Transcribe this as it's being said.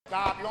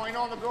Stop. You only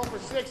known the girl for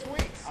 6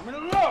 weeks. I'm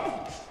in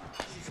love.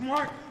 She's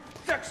smart,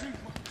 sexy,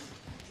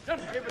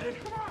 uninhibited,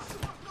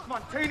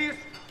 spontaneous,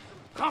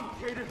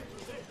 complicated.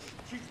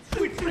 She's the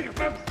sweet thing I've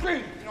ever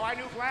seen. You know, I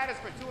knew Gladys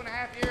for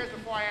 2.5 years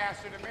before I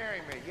asked her to marry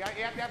me. You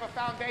have to have a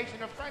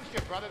foundation of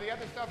friendship, brother. The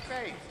other stuff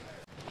fades.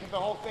 Keep the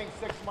whole thing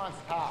 6 months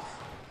tops.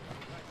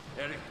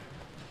 Eddie,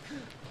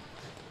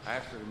 I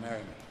asked her to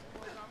marry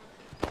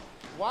me.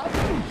 What?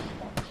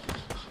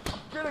 I'm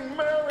getting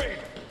married.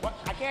 What?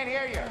 I can't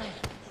hear you.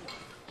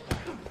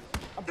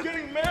 I'm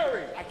getting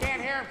married. I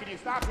can't hear him. Can you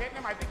stop hitting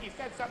him? I think he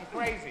said something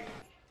crazy.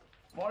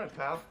 Morning,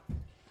 pal.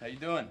 How you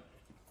doing?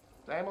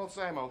 Same old,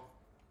 same old.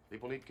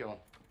 People need killing.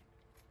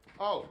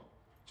 Oh,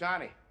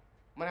 Johnny,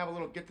 I'm gonna have a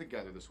little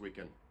get-together this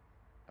weekend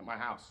at my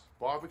house.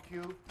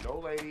 Barbecue, no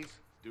ladies,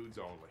 dudes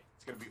only.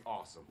 It's gonna be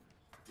awesome.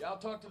 Yeah, I'll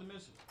talk to the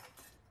missus.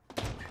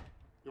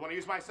 You wanna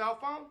use my cell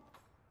phone?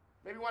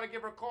 Maybe you wanna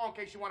give her a call in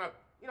case you wanna,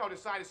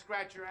 decide to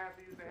scratch your ass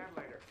or use the head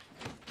later.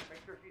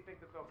 Make sure she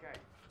thinks it's okay.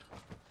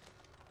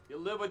 You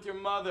live with your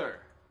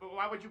mother. But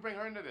why would you bring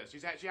her into this? She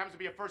happens to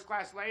be a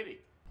first-class lady.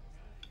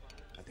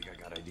 I think I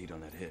got ID'd on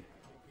that hit.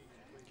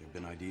 You ever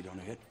been ID'd on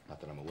a hit? Not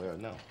that I'm aware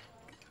of, no.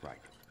 Right.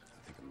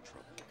 I think I'm in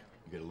trouble.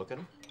 You get a look at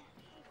him?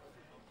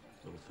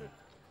 Little thing.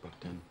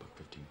 $110,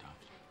 $15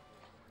 tops.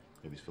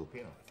 Maybe he's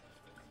Filipino.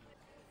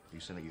 You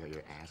saying that you had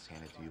your ass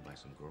handed to you by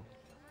some girl?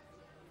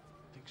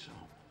 I think so.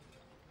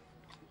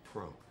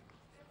 Pro. Well,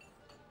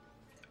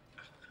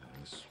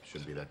 this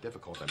shouldn't be that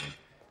difficult. I mean,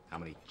 how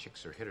many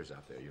chicks are hitters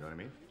out there, you know what I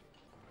mean?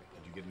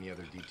 Did you get any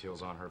other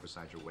details on her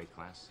besides your weight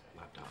class?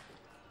 Laptop.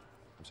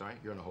 I'm sorry?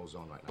 You're in a whole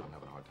zone right now. I'm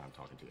having a hard time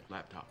talking to you.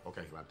 Laptop.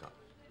 Okay, laptop.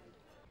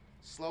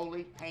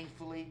 Slowly,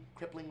 painfully,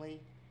 cripplingly,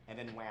 and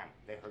then wham,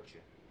 they hurt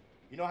you.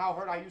 You know how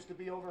hurt I used to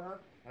be over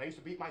her? And I used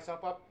to beat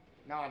myself up?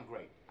 Now I'm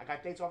great. I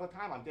got dates all the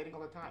time. I'm dating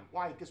all the time.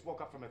 Why? I just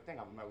woke up from a thing.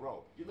 I'm in my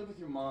robe. You live with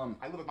your mom.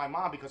 I live with my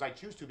mom because I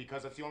choose to,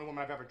 because that's the only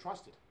woman I've ever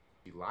trusted.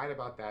 She lied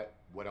about that.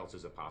 What else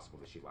is it possible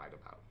that she lied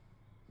about?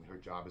 I mean, her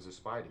job is a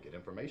spy to get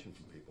information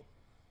from people.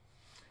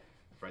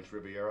 French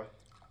Riviera,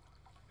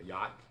 a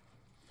yacht,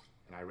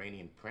 an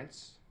Iranian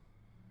prince.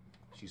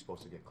 She's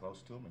supposed to get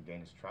close to him and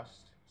gain his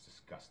trust. It's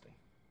disgusting.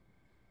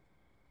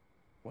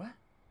 What?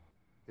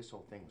 This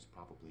whole thing was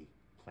probably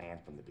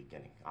planned from the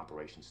beginning.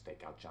 Operation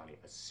Stakeout, Johnny.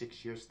 A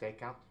 6-year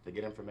stakeout to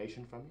get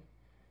information from you?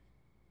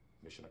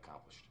 Mission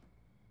accomplished.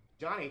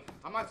 Johnny,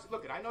 I'm not,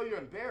 look, I know you're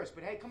embarrassed,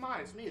 but hey, come on,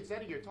 it's me, it's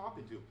Eddie you're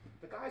talking to.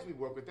 The guys we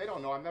work with, they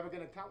don't know. I'm never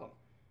gonna tell them.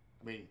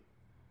 I mean,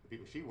 the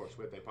people she works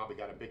with, they probably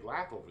got a big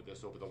laugh over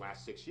this over the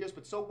last 6 years,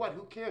 but so what?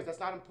 Who cares? That's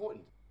not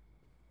important.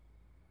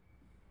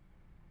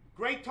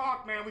 Great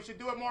talk, man. We should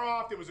do it more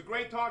often. It was a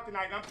great talk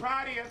tonight, and I'm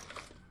proud of you.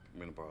 I'm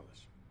gonna borrow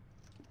this.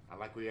 I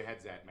like where your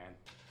head's at, man.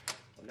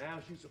 Well, now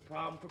she's a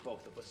problem for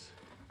both of us.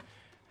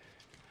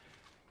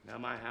 Now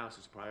my house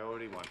is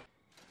priority 1.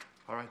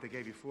 All right, they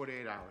gave you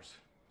 48 hours.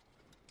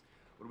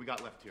 What do we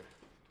got left here?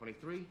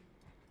 23?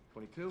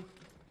 22?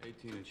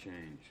 18 and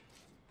change.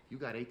 You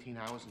got 18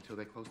 hours until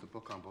they close the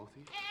book on both of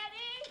you?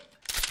 Eddie!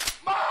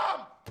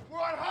 Mom! We're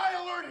on high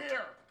alert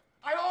here!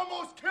 I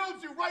almost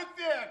killed you right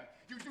then!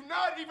 You do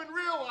not even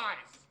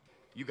realize!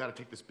 You gotta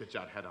take this bitch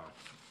out head on.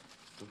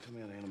 Don't tell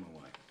me how to handle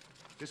my wife.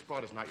 This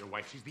broad is not your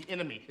wife. She's the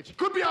enemy. And she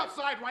could be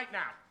outside right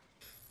now.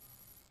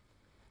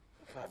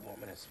 5 more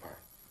minutes, Smart.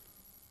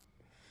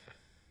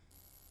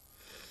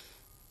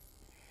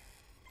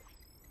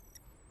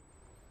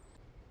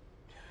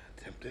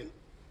 Tempting.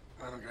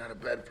 I don't got a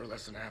bed for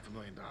less than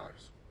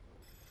 $500,000.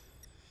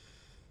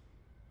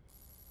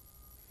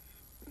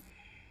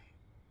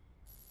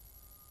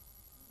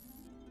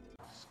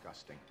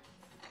 Disgusting.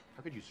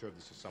 How could you serve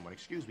this to someone?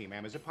 Excuse me,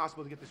 ma'am. Is it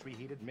possible to get this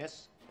reheated?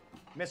 Miss?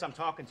 Miss, I'm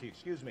talking to you.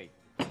 Excuse me.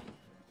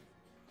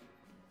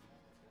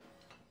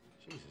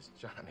 Jesus,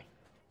 Johnny.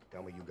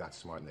 Tell me you got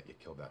smart and that you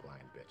killed that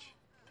lying bitch.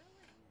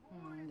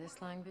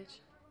 This lying bitch?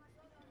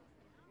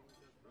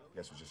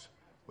 Guess it was just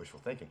wishful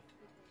thinking.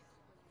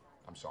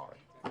 I'm sorry.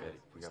 Eddie,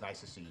 It's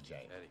nice to see you,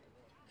 Jane.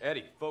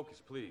 Eddie,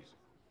 focus, please.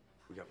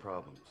 We got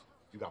problems.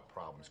 You got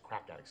problems.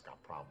 Crack addicts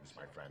got problems,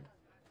 my friend.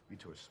 You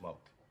two are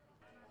smoked.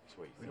 That's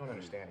what you We think. don't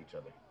understand each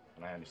other,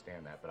 and I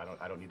understand that, but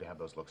I don't need to have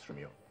those looks from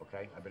you,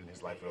 okay? I've been in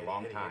his life for a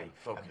long time. Eddie,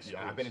 focus.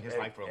 I've been in his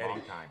life for a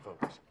long time.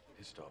 Focus.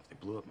 Pissed off. They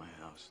blew up my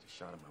house. They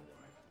shot at my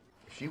wife.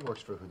 If she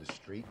works for who the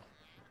street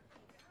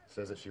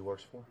says that she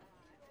works for,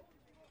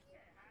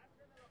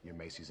 you're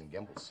Macy's and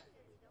Gimbel's.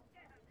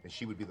 Then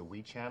she would be the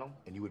We channel,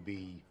 and you would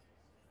be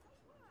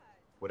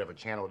whatever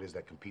channel it is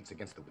that competes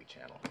against the We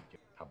channel.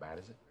 How bad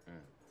is it?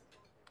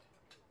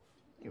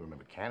 You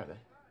remember Canada.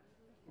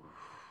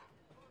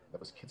 That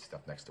was kid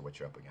stuff next to what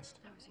you're up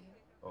against. That was you.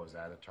 Oh, is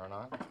that a turn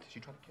on? Did she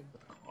try to kill you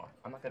with a car?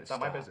 I'm not gonna, it's not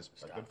my business.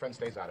 A good friend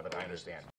stays out of it, I understand.